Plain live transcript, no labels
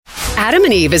Adam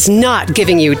and Eve is not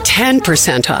giving you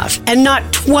 10% off and not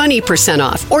 20%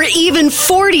 off or even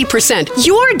 40%.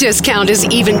 Your discount is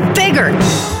even bigger.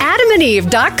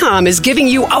 AdamandEve.com is giving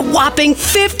you a whopping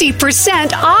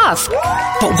 50% off.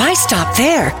 But why stop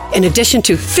there? In addition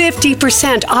to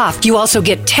 50% off, you also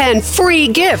get 10 free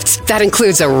gifts. That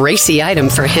includes a racy item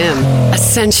for him, a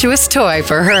sensuous toy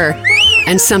for her,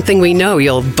 and something we know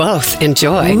you'll both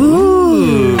enjoy.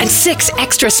 Ooh. And 6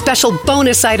 extra special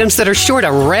bonus items that are sure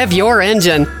to rev your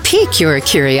engine, pique your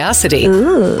curiosity,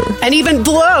 and even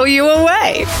blow you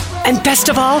away. And best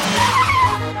of all,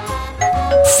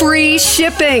 free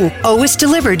shipping. Always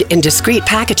delivered in discreet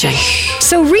packaging.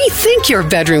 So rethink your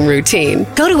bedroom routine.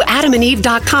 Go to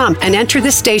adamandeve.com and enter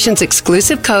the station's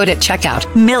exclusive code at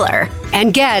checkout, Miller,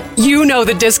 and get, you know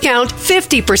the discount,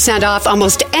 50% off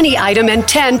almost any item and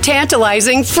 10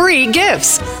 tantalizing free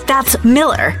gifts. That's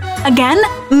Miller. Again,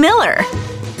 Miller.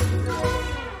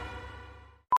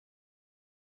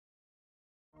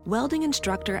 Welding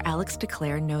instructor Alex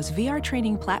DeClaire knows VR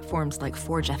training platforms like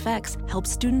Forge FX help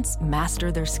students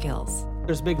master their skills.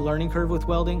 There's a big learning curve with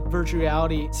welding. Virtual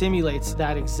reality simulates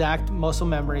that exact muscle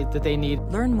memory that they need.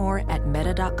 Learn more at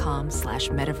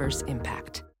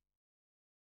meta.com/metaverseimpact.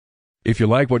 If you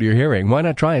like what you're hearing, why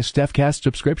not try a StephCast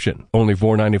subscription? Only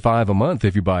 $4.95 a month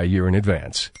if you buy a year in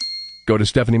advance. Go to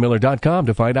StephanieMiller.com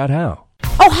to find out how.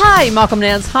 Oh, hi, Malcolm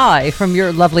Nance. Hi, from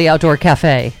your lovely outdoor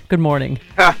cafe. Good morning.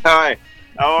 Hi.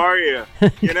 How are you?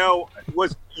 You know,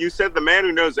 you said the man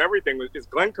who knows everything. Is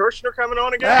Glenn Kirshner coming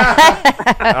on again?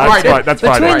 That's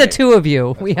fine. Between the two of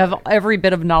you, we have every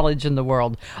bit of knowledge in the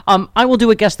world. I will do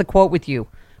a Guess the Quote with you.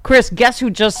 Chris, guess who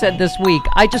just said this week?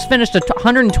 I just finished a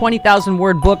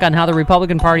 120,000-word book on how the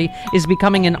Republican Party is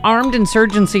becoming an armed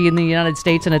insurgency in the United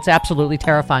States, and it's absolutely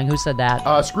terrifying. Who said that?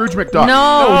 Scrooge McDuck.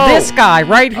 No, this guy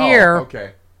right here. Oh,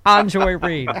 okay. On Joy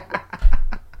Reid.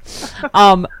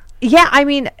 Yeah, I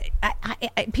mean,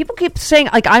 I people keep saying,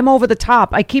 like, I'm over the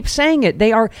top. I keep saying it.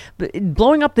 They are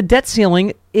blowing up the debt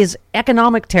ceiling is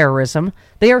economic terrorism.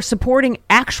 They are supporting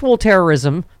actual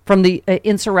terrorism from the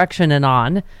insurrection and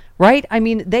on, right? I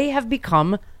mean, they have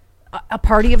become a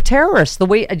party of terrorists,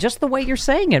 just the way you're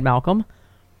saying it, Malcolm.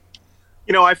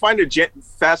 You know, I find it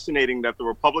fascinating that the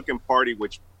Republican Party,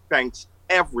 which banks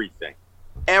everything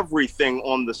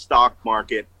on the stock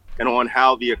market and on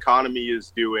how the economy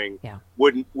is doing,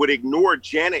 would ignore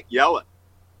Janet Yellen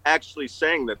actually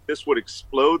saying that this would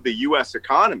explode the U.S.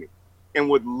 economy and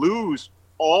would lose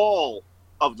all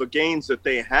of the gains that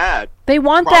they had. They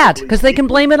want that because they can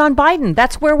blame it on Biden.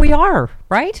 That's where we are,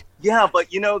 right? Yeah,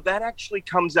 but, you know, that actually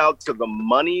comes out to the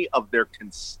money of their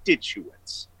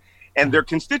constituents. And their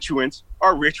constituents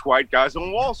are rich white guys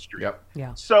on Wall Street. Yep.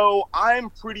 Yeah. So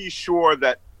I'm pretty sure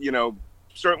that, you know,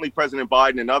 certainly President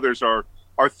Biden and others are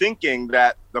thinking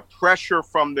that the pressure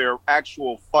from their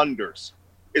actual funders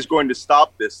is going to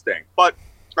stop this thing. But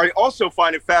I also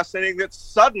find it fascinating that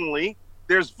suddenly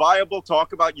there's viable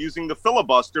talk about using the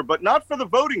filibuster, but not for the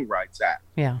Voting Rights Act,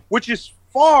 which is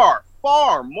far,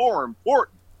 far more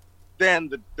important than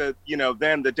the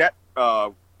debt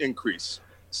increase.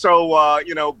 So,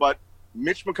 you know, but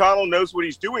Mitch McConnell knows what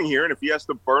he's doing here. And if he has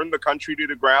to burn the country to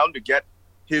the ground to get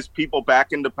his people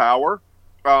back into power,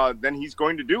 then he's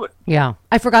going to do it. Yeah.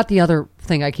 I forgot the other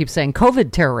thing I keep saying.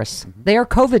 COVID terrorists. They are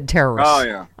COVID terrorists. Oh,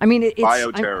 yeah. I mean, it's...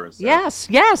 Bioterrorists. Yes.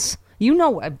 You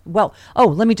know,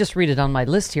 let me just read it on my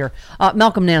list here.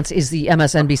 Malcolm Nance is the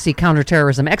MSNBC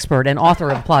counterterrorism expert and author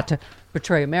of Plot to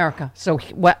Betray America. So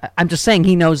I'm just saying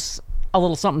he knows a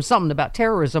little something about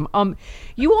terrorism.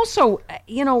 You also,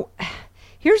 you know...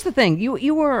 Here's the thing.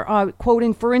 You were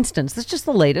quoting, for instance, this is just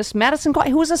the latest, Madison,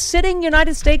 who was a sitting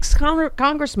United States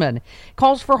congressman,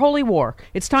 calls for holy war.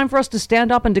 It's time for us to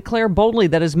stand up and declare boldly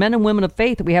that as men and women of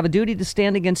faith, we have a duty to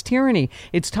stand against tyranny.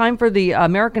 It's time for the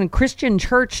American Christian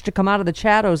church to come out of the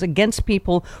shadows against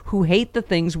people who hate the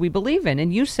things we believe in.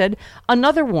 And you said,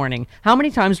 another warning. How many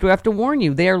times do I have to warn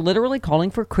you? They are literally calling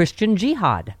for Christian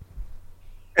jihad.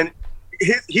 And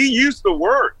he used the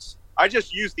words. I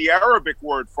just used the Arabic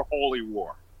word for holy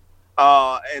war,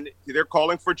 and they're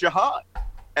calling for jihad.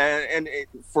 And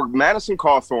for Madison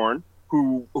Cawthorn,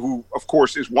 who of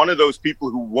course is one of those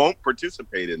people who won't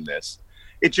participate in this,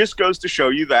 it just goes to show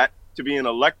you that to be an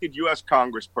elected U.S.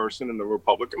 congressperson in the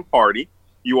Republican Party,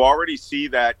 you already see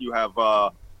that you have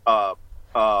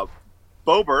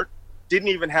Boebert didn't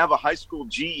even have a high school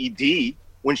GED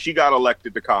when she got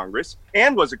elected to Congress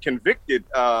and was a convicted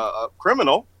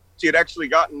criminal. She had actually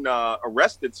gotten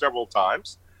arrested several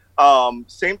times.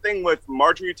 Same thing with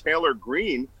Marjorie Taylor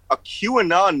Greene, a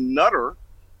QAnon nutter.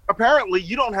 Apparently,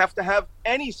 you don't have to have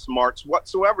any smarts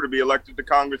whatsoever to be elected to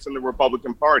Congress in the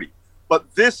Republican Party. But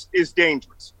this is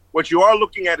dangerous. What you are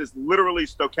looking at is literally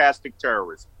stochastic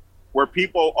terrorism, where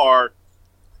people are,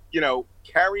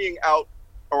 carrying out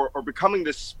or becoming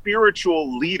the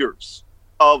spiritual leaders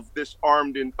of this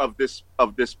of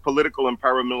this political and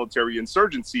paramilitary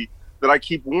insurgency that I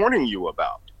keep warning you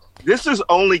about. This is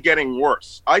only getting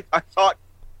worse. I thought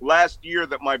last year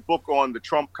that my book on the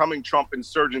Trump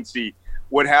insurgency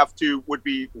would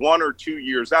be 1 or 2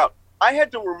 years out. I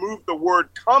had to remove the word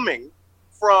coming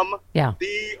from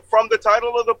the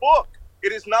title of the book.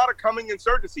 It is not a coming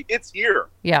insurgency. It's here.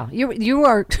 Yeah, you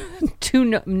are too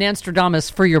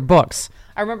Nanstradamus for your books.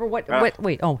 I remember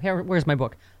where's my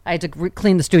book? I had to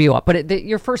clean the studio up. But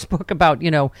your first book about,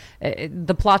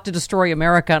 the plot to destroy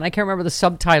America, and I can't remember the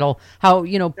subtitle, how,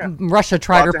 Russia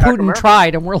tried or Putin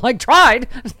tried, and we're like, tried?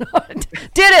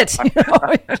 Did it?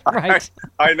 Right.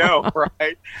 I know,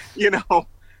 right?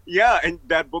 And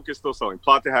that book is still selling,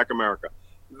 Plot to Hack America.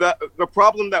 The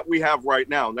problem that we have right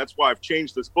now, and that's why I've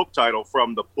changed this book title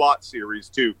from the Plot series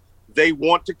to They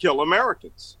Want to Kill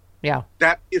Americans. Yeah.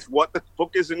 That is what the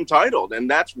book is entitled, and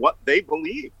that's what they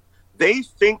believe. They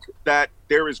think that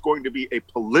there is going to be a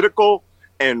political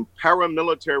and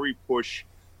paramilitary push,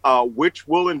 which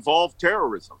will involve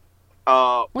terrorism.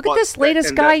 Look at this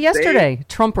latest guy yesterday,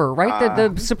 Trumper, right?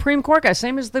 The Supreme Court guy,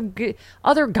 same as the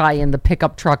other guy in the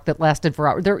pickup truck that lasted for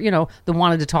hours. That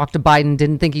wanted to talk to Biden,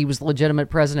 didn't think he was the legitimate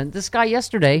president. This guy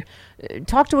yesterday,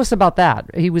 talk to us about that.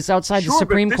 He was outside the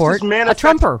Supreme Court, a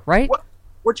Trumper, right?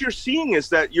 What you're seeing is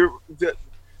that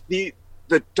the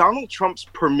Donald Trump's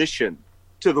permission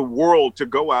to the world to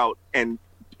go out and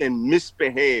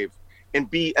misbehave and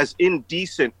be as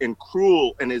indecent and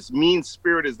cruel and as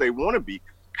mean-spirited as they want to be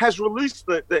has released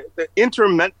the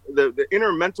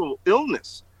inner mental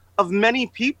illness of many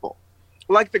people.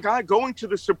 Like the guy going to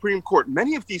the Supreme Court.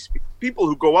 Many of these people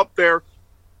who go up there,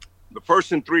 the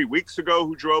person 3 weeks ago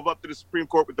who drove up to the Supreme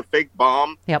Court with the fake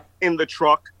bomb in the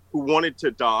truck who wanted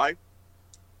to die,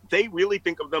 they really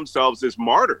think of themselves as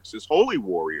martyrs, as holy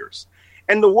warriors.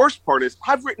 And the worst part is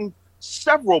I've written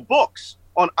several books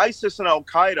on ISIS and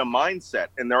Al-Qaeda mindset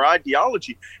and their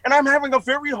ideology, and I'm having a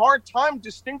very hard time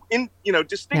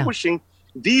distinguishing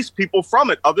these people from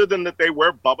it, other than that they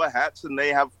wear Bubba hats and they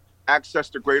have access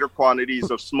to greater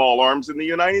quantities of small arms in the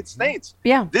United States.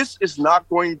 Yeah. This is not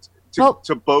going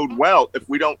to bode well if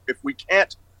we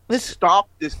can't stop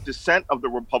this descent of the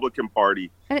Republican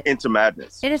Party into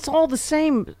madness. And it's all the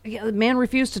same. The man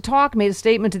refused to talk, made a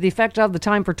statement to the effect of the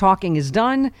time for talking is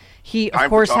done. He, of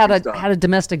course, had a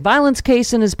domestic violence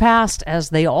case in his past,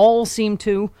 as they all seem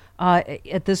to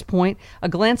at this point. A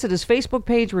glance at his Facebook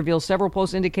page reveals several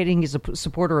posts indicating he's a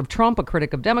supporter of Trump, a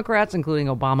critic of Democrats, including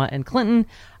Obama and Clinton.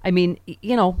 I mean,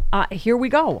 here we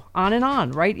go, on and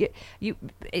on, right? The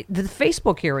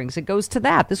Facebook hearings, it goes to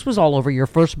that. This was all over your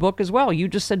first book as well. You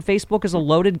just said Facebook is a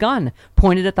loaded gun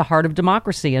pointed at the heart of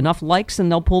democracy. Enough likes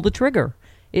and they'll pull the trigger.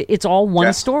 It's all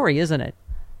one story, isn't it?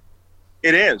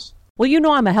 It is.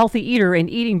 Well, I'm a healthy eater, and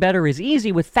eating better is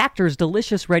easy with Factor's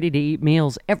delicious, ready-to-eat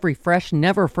meals. Every fresh,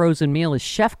 never-frozen meal is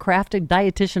chef-crafted,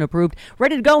 dietitian-approved,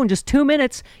 ready to go in just 2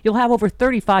 minutes. You'll have over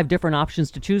 35 different options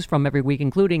to choose from every week,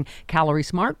 including Calorie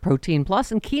Smart, Protein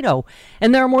Plus, and Keto.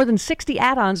 And there are more than 60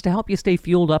 add-ons to help you stay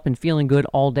fueled up and feeling good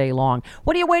all day long.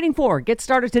 What are you waiting for? Get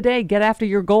started today. Get after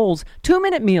your goals.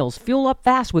 2-minute meals. Fuel up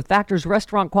fast with Factor's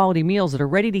restaurant-quality meals that are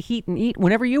ready to heat and eat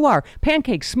whenever you are.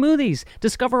 Pancakes, smoothies.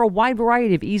 Discover a wide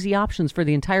variety of easy options for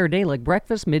the entire day, like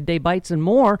breakfast, midday bites, and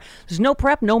more. There's no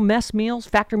prep, no mess meals.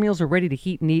 Factor meals are ready to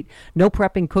heat and eat. No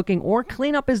prepping, cooking, or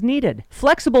cleanup is needed.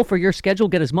 Flexible for your schedule.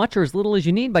 Get as much or as little as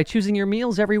you need by choosing your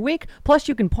meals every week. Plus,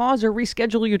 you can pause or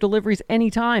reschedule your deliveries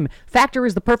anytime. Factor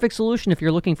is the perfect solution if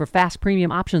you're looking for fast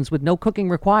premium options with no cooking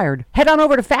required. Head on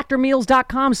over to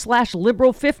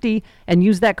factormeals.com/liberal50 and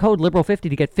use that code liberal50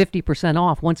 to get 50%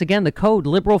 off. Once again, the code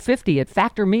liberal50 at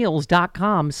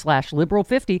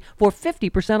factormeals.com/liberal50 for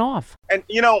 50% off. And,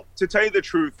 to tell you the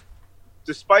truth,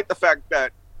 despite the fact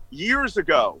that years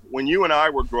ago, when you and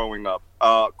I were growing up,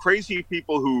 crazy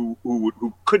people who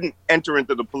couldn't enter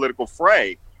into the political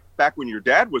fray, back when your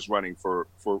dad was running for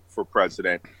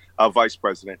president, vice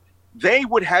president, they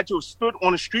would had to have stood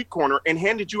on a street corner and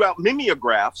handed you out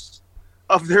mimeographs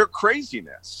of their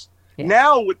craziness. Yeah.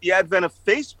 Now, with the advent of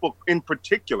Facebook in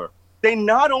particular, they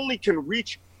not only can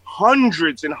reach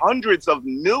hundreds and hundreds of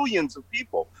millions of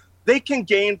people, they can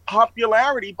gain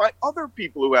popularity by other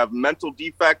people who have mental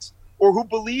defects or who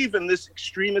believe in this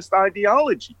extremist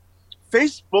ideology.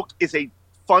 Facebook is a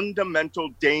fundamental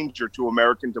danger to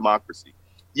American democracy.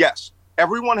 Yes,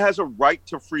 everyone has a right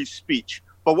to free speech,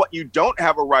 but what you don't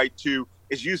have a right to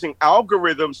is using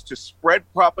algorithms to spread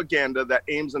propaganda that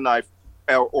aims a knife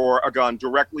or a gun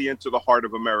directly into the heart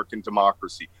of American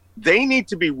democracy. They need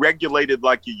to be regulated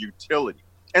like a utility.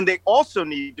 And they also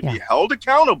need to be held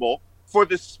accountable for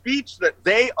the speech that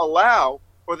they allow,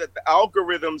 or that the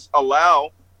algorithms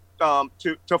allow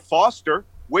to foster,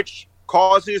 which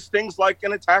causes things like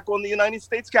an attack on the United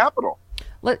States Capitol.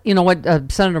 You know what?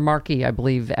 Senator Markey, I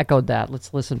believe, echoed that.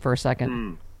 Let's listen for a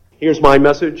second. Here's my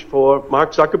message for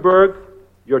Mark Zuckerberg.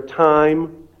 Your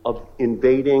time of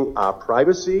invading our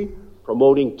privacy,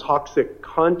 promoting toxic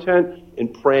content,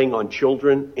 and preying on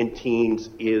children and teens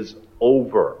is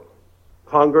over.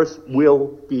 Congress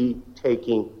will be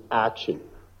taking action.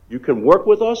 You can work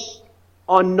with us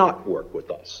or not work with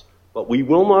us, but we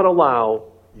will not allow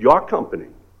your company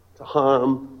to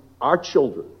harm our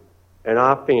children and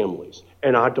our families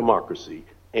and our democracy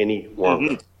any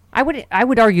longer. I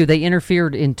would argue they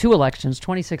interfered in 2 elections,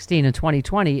 2016 and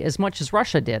 2020, as much as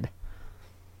Russia did.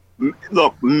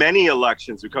 Look, many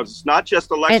elections, because it's not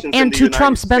just elections and in the to United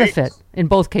Trump's States. benefit in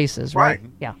both cases, right?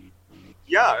 Yeah.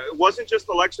 Yeah, it wasn't just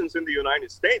elections in the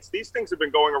United States. These things have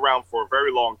been going around for a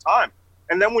very long time.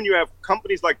 And then when you have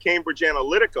companies like Cambridge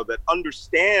Analytica that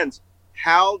understands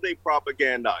how they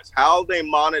propagandize, how they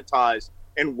monetize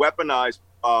and weaponize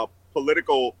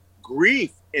political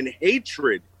grief and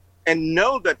hatred, and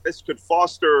know that this could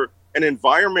foster an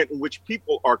environment in which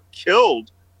people are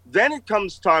killed, then it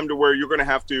comes time to where you're going to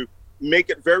have to make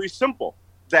it very simple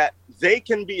that they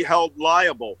can be held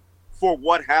liable for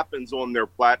what happens on their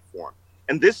platform.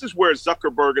 And this is where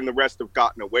Zuckerberg and the rest have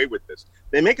gotten away with this.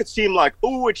 They make it seem like,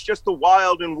 oh, it's just the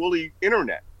wild and woolly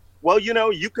internet. Well, you know,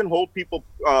 you can hold people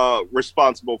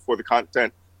responsible for the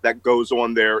content that goes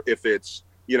on there if it's,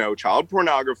 you know, child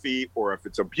pornography or if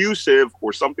it's abusive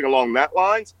or something along that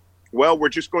lines. Well, we're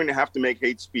just going to have to make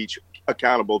hate speech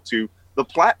accountable to the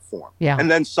platform. Yeah.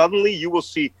 And then suddenly you will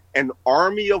see an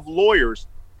army of lawyers.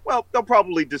 Well, they'll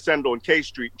probably descend on K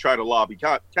Street and try to lobby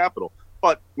Capitol.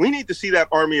 But we need to see that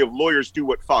army of lawyers do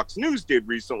what Fox News did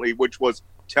recently, which was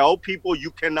tell people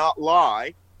you cannot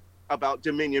lie about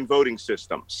Dominion voting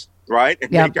systems, right?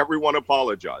 And make everyone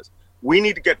apologize. We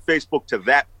need to get Facebook to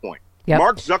that point.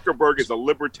 Mark Zuckerberg is a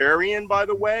libertarian, by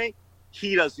the way.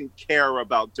 He doesn't care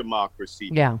about democracy.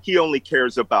 He only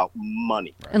cares about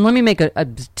money. And let me make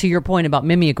to your point about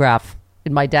mimeograph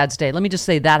in my dad's day. Let me just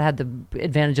say that had the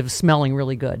advantage of smelling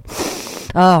really good.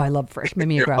 Oh, I love fresh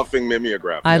mimeograph. You're huffing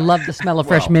mimeograph. I love the smell of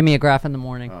fresh mimeograph in the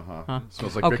morning.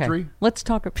 Smells like victory? Let's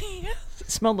talk. It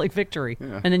smelled like victory.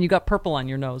 Yeah. And then you got purple on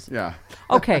your nose. Yeah.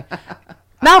 Okay.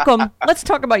 Malcolm, let's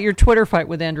talk about your Twitter fight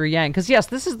with Andrew Yang, because yes,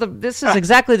 this is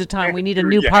exactly the time we need a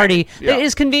new party that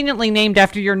is conveniently named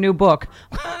after your new book.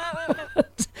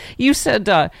 You said,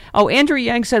 Andrew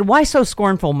Yang said, "Why so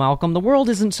scornful, Malcolm? The world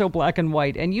isn't so black and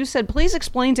white." And you said, "Please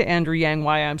explain to Andrew Yang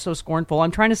why I'm so scornful. I'm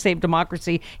trying to save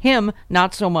democracy. Him,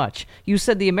 not so much." You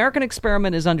said the American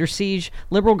experiment is under siege.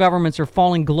 Liberal governments are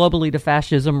falling globally to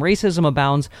fascism. Racism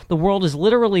abounds. The world is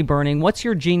literally burning. What's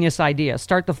your genius idea?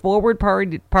 Start the Forward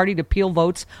Party to peel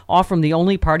votes off from the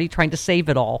only party trying to save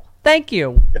it all. Thank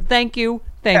you. Thank you.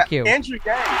 Thank you. Andrew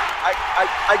Yang,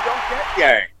 I don't get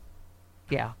Yang.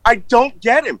 Yeah. I don't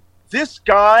get him. This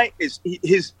guy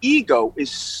his ego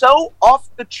is so off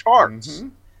the charts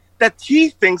that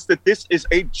he thinks that this is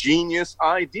a genius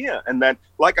idea. And that,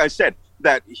 like I said,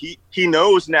 that he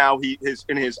knows now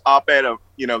in his op-ed of,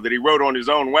 that he wrote on his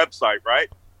own website, right?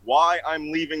 Why I'm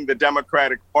leaving the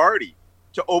Democratic Party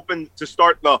to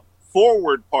start the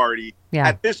Forward Party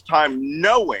at this time,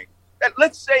 knowing that,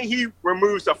 let's say he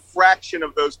removes a fraction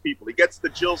of those people. He gets the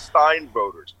Jill Stein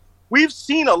voters. We've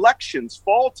seen elections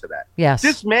fall to that. Yes.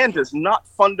 This man does not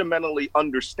fundamentally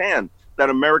understand that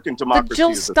American democracy the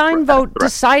Jill Stein vote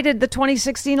decided the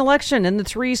 2016 election in the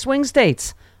 3 swing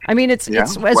states. I mean, it's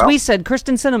as we said,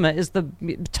 Kristen Sinema is the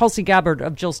Tulsi Gabbard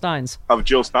of Jill Steins. Of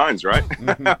Jill Steins, right?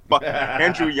 But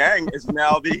Andrew Yang is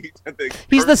now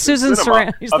he's the Susan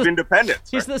Sarandon of independence.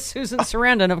 He's the Susan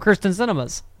Sarandon of Kristen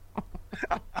Cinemas.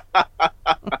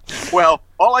 Well,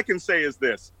 all I can say is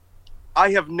this.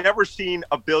 I have never seen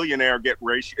a billionaire get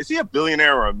ratio. Is he a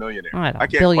billionaire or a millionaire? I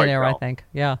can't billionaire, quite tell. I think.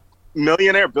 Yeah.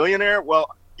 Millionaire, billionaire?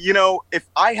 Well, if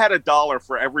I had $1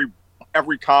 for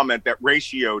every comment that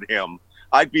ratioed him,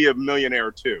 I'd be a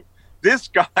millionaire too. This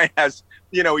guy has,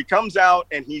 he comes out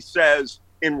and he says,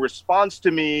 in response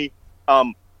to me,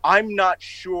 I'm not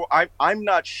sure,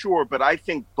 but I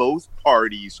think both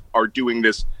parties are doing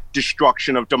this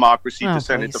destruction of democracy,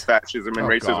 descent into fascism and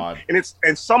racism. God.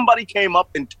 And somebody came up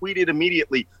and tweeted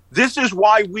immediately, "This is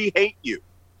why we hate you.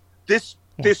 This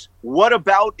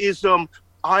whataboutism,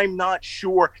 I'm not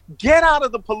sure. Get out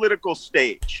of the political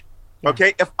stage."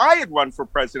 Okay, if I had run for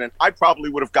president, I probably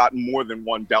would have gotten more than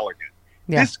one delegate.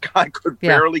 This guy could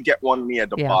barely get one man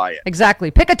to buy it.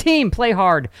 Exactly. Pick a team, play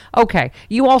hard. Okay.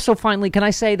 You also finally, can I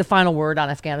say the final word on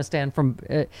Afghanistan from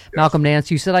Malcolm Nance?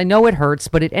 You said, I know it hurts,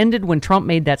 but it ended when Trump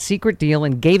made that secret deal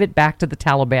and gave it back to the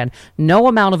Taliban. No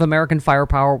amount of American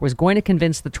firepower was going to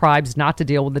convince the tribes not to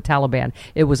deal with the Taliban.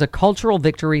 It was a cultural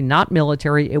victory, not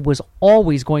military. It was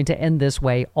always going to end this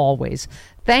way, always.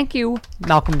 Thank you,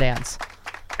 Malcolm Nance.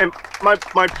 And my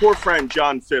poor friend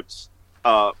John Phipps,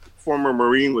 former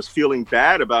Marine, was feeling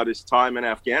bad about his time in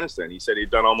Afghanistan. He said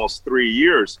he'd done almost 3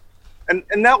 years. And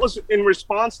that was in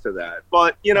response to that.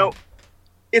 But,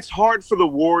 it's hard for the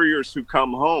warriors who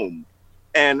come home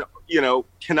and,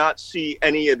 cannot see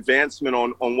any advancement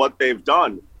on what they've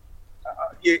done.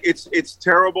 It's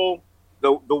terrible.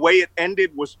 The way it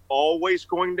ended was always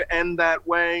going to end that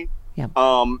way. Yeah.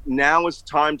 Now is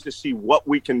time to see what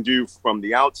we can do from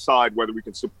the outside, whether we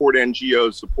can support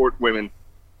NGOs, support women,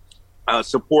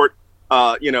 support,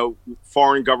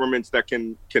 foreign governments that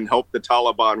can help the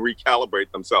Taliban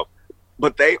recalibrate themselves.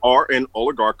 But they are an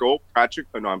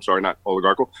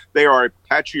they are a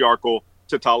patriarchal,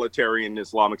 totalitarian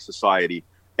Islamic society,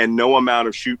 and no amount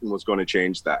of shooting was going to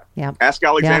change that. Yeah. Ask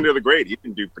Alexander the Great. He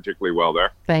didn't do particularly well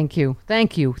there. Thank you.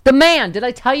 The man. Did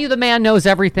I tell you the man knows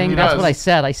everything? That's what I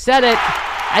said. I said it.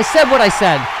 I said what I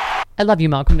said. I love you,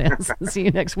 Malcolm Nance. See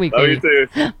you next week. Love you too.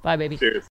 Bye, baby. Cheers.